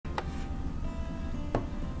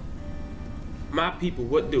my people,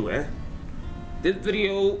 what do, eh? This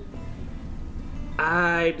video,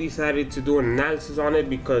 I decided to do an analysis on it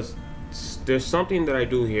because there's something that I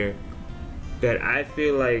do here that I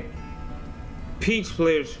feel like Peach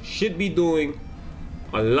players should be doing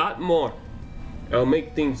a lot more. It'll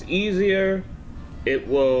make things easier, it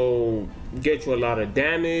will get you a lot of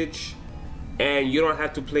damage, and you don't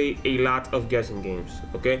have to play a lot of guessing games,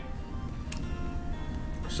 okay?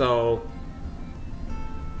 So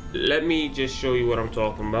let me just show you what I'm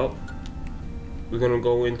talking about. We're gonna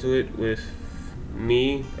go into it with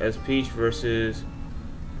me as Peach versus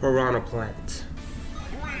Piranha Plant.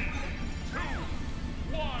 3,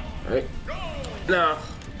 2, 1, right. go! Now,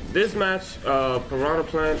 this match, Piranha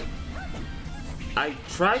Plant, I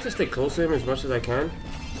try to stay close to him as much as I can.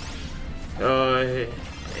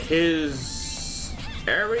 His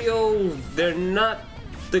aerials, they're not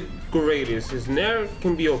the greatest. His nair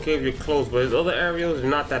can be okay if you're close, but his other aerials are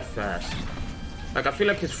not that fast. Like, I feel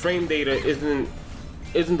like his frame data isn't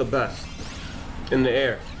the best in the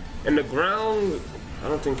air. In the ground, I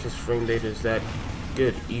don't think his frame data is that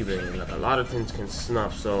good either. Like, a lot of things can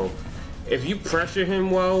snuff, so if you pressure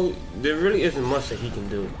him well, there really isn't much that he can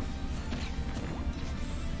do.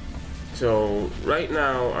 So right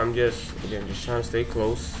now, I'm just trying to stay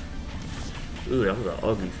close. Ooh, that was an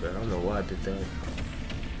ugly fair. I don't know why I did that.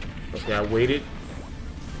 Okay, I waited.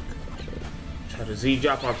 Try to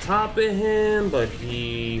Z-drop on top of him, but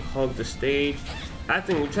he hugged the stage. I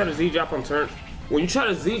think when you try to Z-drop on turn, when you try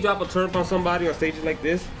to Z-drop a turnip on somebody on stages like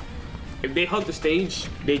this, if they hug the stage,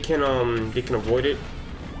 they can avoid it.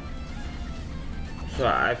 So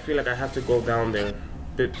I feel like I have to go down there a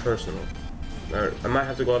bit personal. Or I might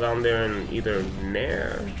have to go down there and either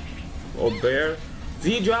nair or bear.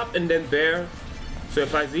 Z-drop and then bear. So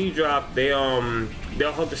if I Z-drop, they'll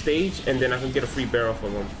hug the stage and then I can get a free bear off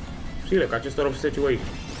of them. See, look, I just thought of a situation.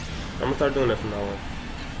 I'm gonna start doing that from now on.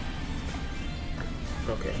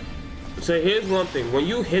 Okay. So here's one thing. When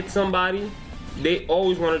you hit somebody, they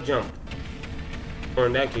always want to jump. Or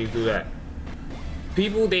in that case, do that.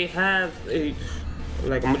 People, they have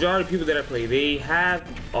like a majority of people that I play, they have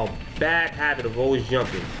a bad habit of always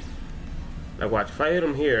jumping. Like, watch, if I hit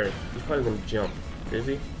him here, he's probably gonna jump. Is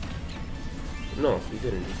he? No, he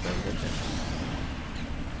didn't this time. Okay.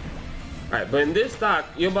 Alright, but in this stock,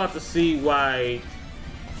 you're about to see why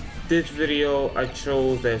this video I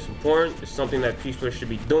chose that it's important. It's something that Peach players should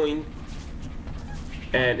be doing,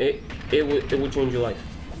 and it would change your life.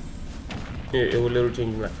 It would literally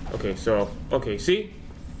change your life. Okay, so see,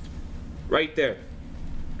 right there,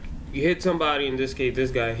 you hit somebody. In this case,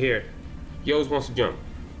 this guy here, he always wants to jump.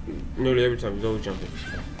 Nearly every time, he's always jumping.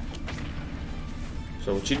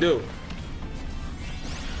 So what you do?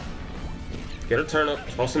 Get a turnip,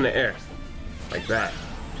 toss in the air, like that.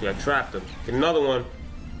 See, I trapped him. Get another one.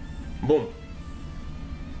 Boom.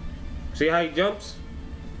 See how he jumps?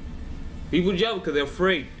 People jump because they're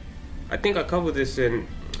afraid. I think I covered this in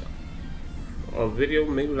a video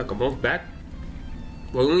maybe like a month back.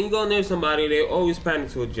 But when you go near somebody, they always panic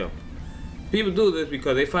to a jump. People do this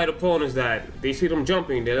because they fight opponents that they see them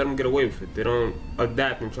jumping, they let them get away with it. They don't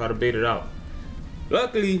adapt and try to bait it out.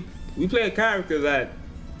 Luckily, we play a character that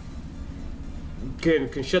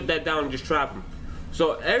can shut that down and just trap them.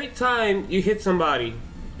 So every time you hit somebody,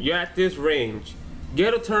 you're at this range,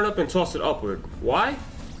 get a turn up and toss it upward. Why?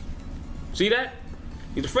 See that?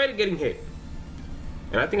 He's afraid of getting hit.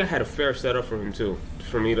 And I think I had a fair setup for him too,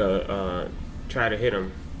 for me to try to hit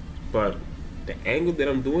him. But the angle that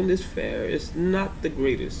I'm doing this fair is not the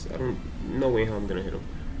greatest. I don't know way how I'm gonna hit him.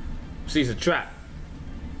 See, it's a trap.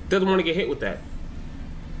 Doesn't want to get hit with that.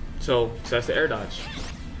 So that's the air dodge.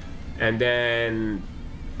 And then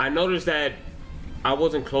I noticed that I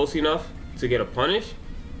wasn't close enough to get a punish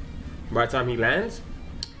by the time he lands.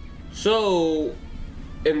 So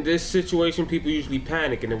in this situation, people usually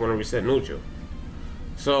panic and they want to reset neutral.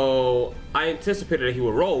 So I anticipated that he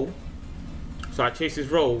would roll. So I chased his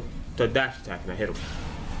roll to a dash attack and I hit him.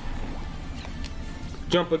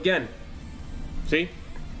 Jump again. See?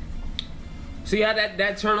 See how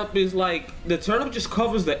that turnip is like, the turnip just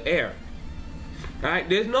covers the air. Alright,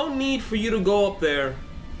 there's no need for you to go up there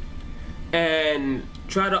and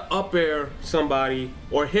try to up air somebody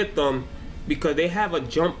or hit them because they have a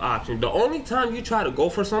jump option. The only time you try to go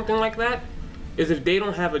for something like that is if they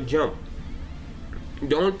don't have a jump.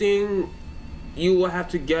 The only thing you will have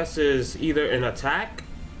to guess is either an attack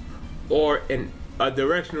or a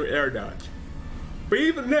directional air dodge. But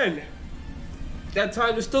even then, that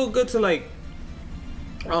time is still good to like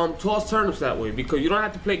toss turnips that way because you don't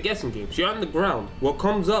have to play guessing games. You're on the ground. What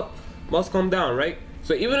comes up must come down, right?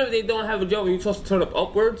 So even if they don't have a jump and you toss the turnip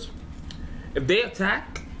upwards, if they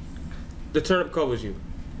attack, the turnip covers you.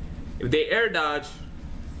 If they air dodge,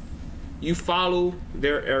 you follow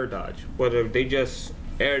their air dodge. Whether they just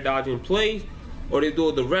air dodge in place or they do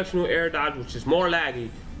a directional air dodge, which is more laggy,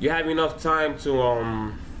 you have enough time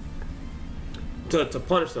to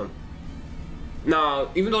punish them. Now,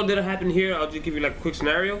 even though it didn't happen here, I'll just give you like a quick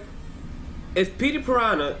scenario. If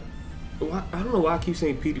Piranha, I don't know why I keep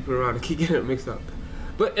saying Piranha, I keep getting it mixed up.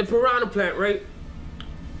 But in Piranha Plant, right?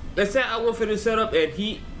 Let's say I went for this setup and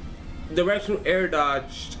he directional air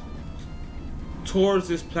dodged towards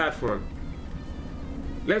this platform.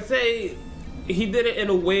 Let's say he did it in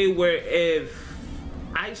a way where if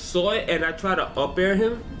I saw it and I try to up air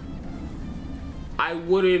him, I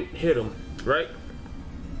wouldn't hit him, right?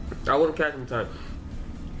 I wouldn't catch him in time.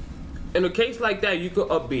 In a case like that, you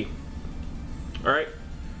could up B. Alright?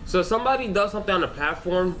 So if somebody does something on the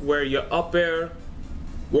platform where your up air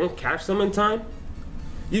won't catch them in time,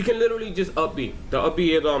 you can literally just up B. The up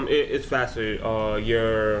B is it's faster.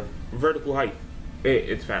 Your vertical height,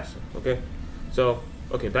 it's faster. Okay? So,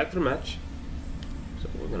 okay, back to the match. So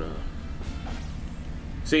we're gonna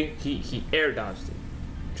see he air dodged it.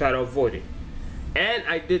 Try to avoid it. And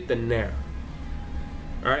I did the nair.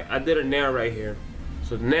 Alright, I did a nair right here.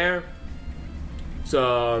 So the nair,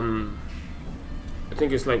 so I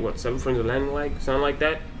think it's like what, 7 frames of landing lag, something like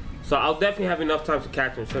that. So I'll definitely have enough time to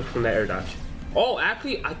catch him, especially from that air dodge. Oh,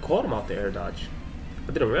 actually, I caught him out the air dodge.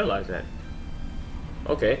 I didn't realize that.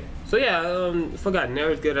 Okay, so yeah, forgot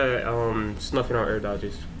nair is good at snuffing out air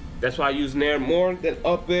dodges. That's why I use nair more than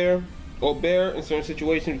up air or bear in certain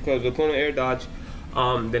situations, because the opponent air dodge,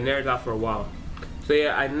 the nair's out for a while. So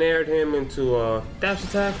yeah, I naired him into a dash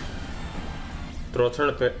attack. Throw a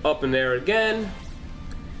turnip up in there again.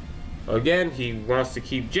 Again, he wants to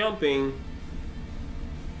keep jumping.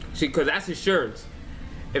 See, because that's insurance.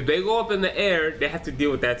 If they go up in the air, they have to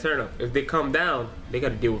deal with that turnip. If they come down, they got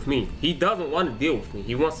to deal with me. He doesn't want to deal with me.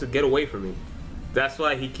 He wants to get away from me. That's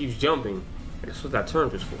why he keeps jumping. That's what that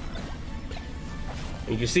turnip is for.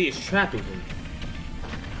 And you can see it's trapping him.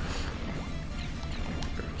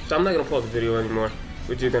 So I'm not gonna pause the video anymore.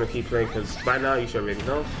 We're just gonna keep playing because by now you should already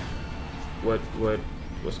know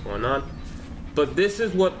what's going on. But this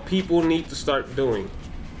is what people need to start doing.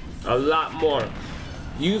 A lot more.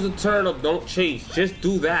 Use a turnip, don't chase. Just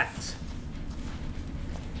do that.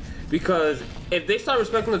 Because if they start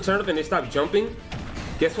respecting the turnip and they stop jumping,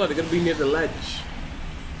 guess what? They're gonna be near the ledge.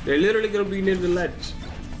 They're literally gonna be near the ledge.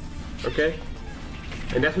 Okay?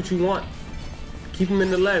 And that's what you want. Keep them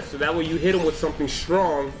in the ledge so that way you hit them with something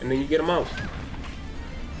strong and then you get them out.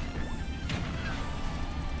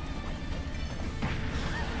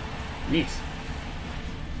 Yes.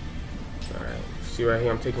 Alright, see right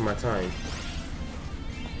here, I'm taking my time.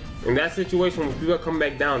 In that situation, when people come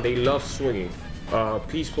back down, they love swinging.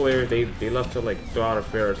 Peace players, they love to like throw out a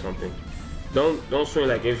fair or something. Don't swing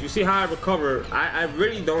like if you see how I recover, I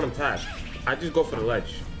really don't attack. I just go for the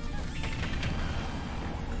ledge.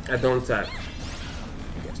 I don't attack.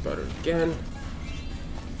 Get started again.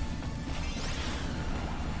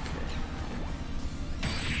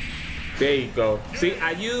 Okay. There you go. See,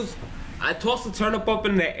 I tossed the turnip up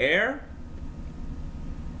in the air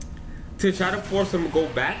to try to force him to go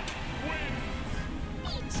back.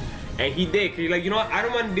 And he did, cause he's like, you know what, I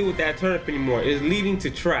don't want to deal with that turnip anymore. It's leading to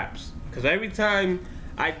traps. Cause every time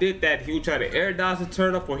I did that, he would try to air dodge the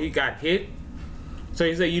turnip or he got hit. So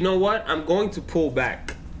he said, you know what, I'm going to pull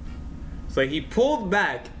back. So he pulled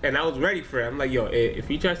back and I was ready for it. I'm like, yo, if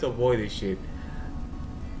he tries to avoid this shit,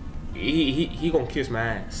 he gonna kiss my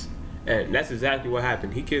ass. And that's exactly what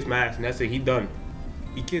happened. He kissed my ass and that's it, he done.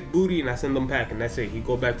 He kissed booty and I send him back and that's it. He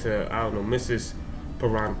go back to, I don't know, Mrs.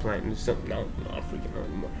 Piranha Plant and something. No, I'm freaking out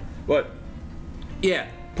anymore. But yeah,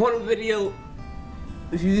 point of the video,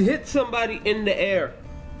 if you hit somebody in the air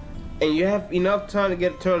and you have enough time to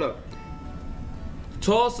get a turnip,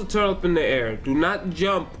 toss the turnip in the air. Do not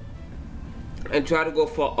jump and try to go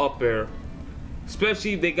for up air,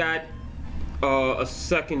 especially if they got a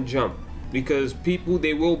second jump, because people,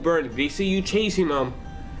 they will burn. If they see you chasing them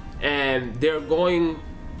and they're going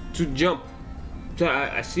to jump,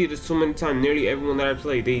 I see this so many times. Nearly everyone that I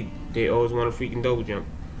play, they always want to freaking double jump.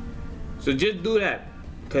 So just do that,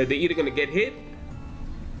 because they're either gonna get hit,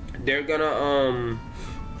 they're gonna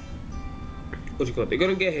they're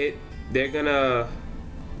gonna get hit, they're gonna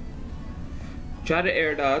try to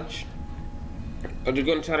air dodge, or they're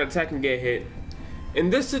gonna try to attack and get hit.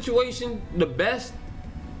 In this situation, the best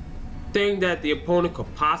thing that the opponent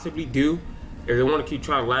could possibly do, if they want to keep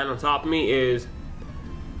trying to land on top of me, is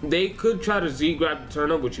they could try to Z-grab the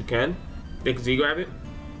turnip, which you can. They can Z-grab it.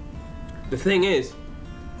 The thing is,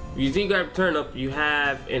 if you Z-grab turnip, you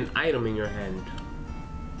have an item in your hand,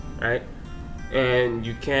 right? and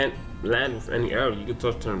you can't land with any arrow. You can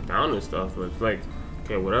touch turn down and stuff, but it's like,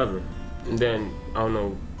 okay, whatever. And then, I don't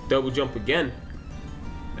know, double jump again,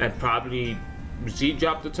 and probably Z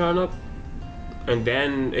drop the turnip. And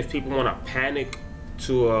then if people want to panic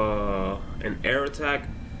to an air attack,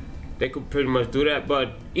 they could pretty much do that.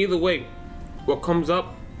 But either way, what comes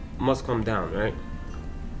up must come down, right?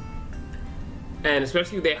 And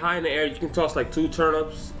especially if they're high in the air, you can toss like 2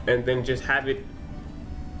 turnips and then just have it,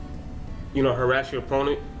 you know, harass your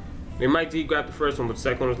opponent. They might grab the first one, but the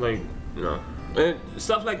second one is like, you know, and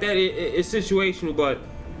stuff like that. It's situational, but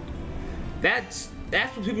that's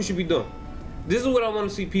what people should be doing. This is what I want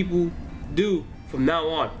to see people do from now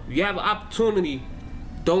on. If you have an opportunity,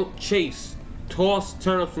 don't chase. Toss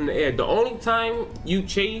turnips in the air. The only time you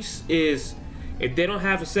chase is if they don't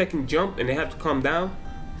have a second jump and they have to come down,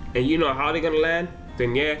 and you know how they're gonna land,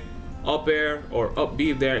 then yeah, up air or up B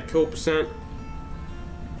if they're at kill percent.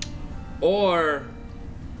 Or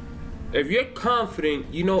if you're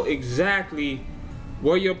confident, you know exactly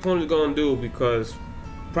what your opponent's gonna do, because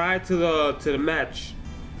prior to the match,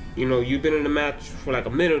 you know, you've been in the match for like a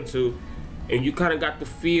minute or two, and you kind of got the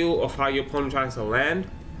feel of how your opponent tries to land.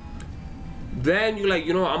 Then you're like,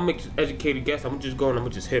 you know, I'm an educated guess. I'm just going. I'm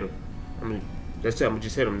gonna just hit him. That's it. I'm gonna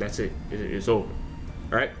just hit him. That's it. It's over.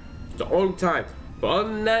 All right. It's the only time. But other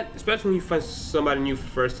than that, especially when you find somebody new for the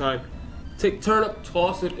first time, take turnip,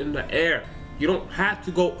 toss it in the air. You don't have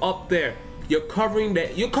to go up there. You're covering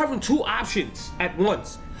 2 options at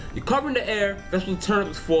once. You're covering the air. That's what the turnip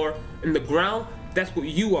is for. And the ground. That's what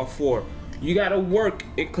you are for. You gotta work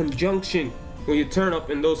in conjunction when you turn up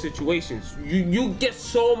in those situations. You get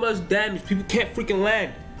so much damage. People can't freaking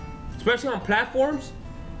land. Especially on platforms.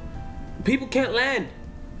 People can't land.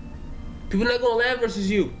 People not gonna land versus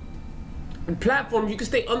you. On platforms, you can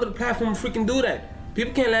stay under the platform and freaking do that.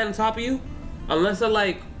 People can't land on top of you. Unless they're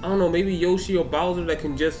like, I don't know, maybe Yoshi or Bowser that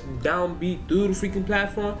can just downbeat through the freaking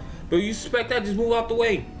platform. But you suspect that, just move out the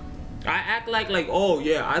way. I act like, oh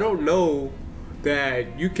yeah, I don't know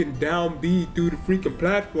that you can downbeat through the freaking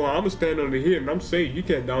platform. I'm gonna stand under here and I'm safe. You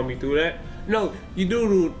can't downbeat through that. No, you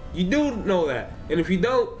do know that. And if you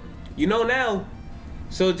don't, you know now.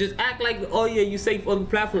 So just act like, oh yeah, you're safe on the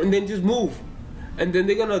platform, and then just move. And then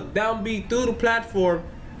they're gonna downbeat through the platform,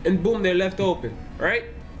 and boom, they're left open. Right?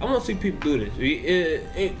 I want to see people do this.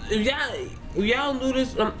 If y'all don't do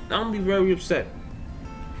this, I'm gonna be very upset.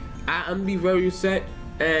 I'm gonna be very upset,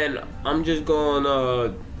 and I'm just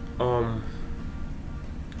gonna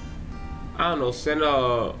I don't know, send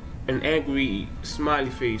an angry smiley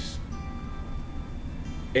face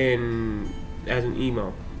as an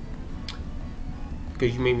email,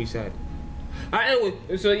 because you made me sad. Alright,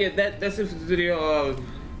 anyway, so yeah, that's it for the video.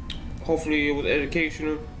 Hopefully it was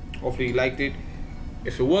educational. Hopefully you liked it.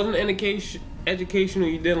 If it wasn't educational,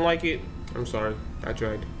 you didn't like it, I'm sorry, I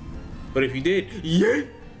tried. But if you did, yay!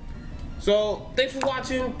 So thanks for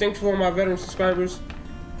watching. Thanks for all my veteran subscribers,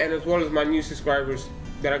 and as well as my new subscribers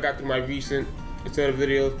that I got through my recent set of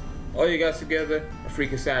videos. All you guys together are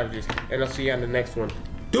freaking savages, and I'll see you on the next one.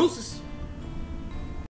 Deuces!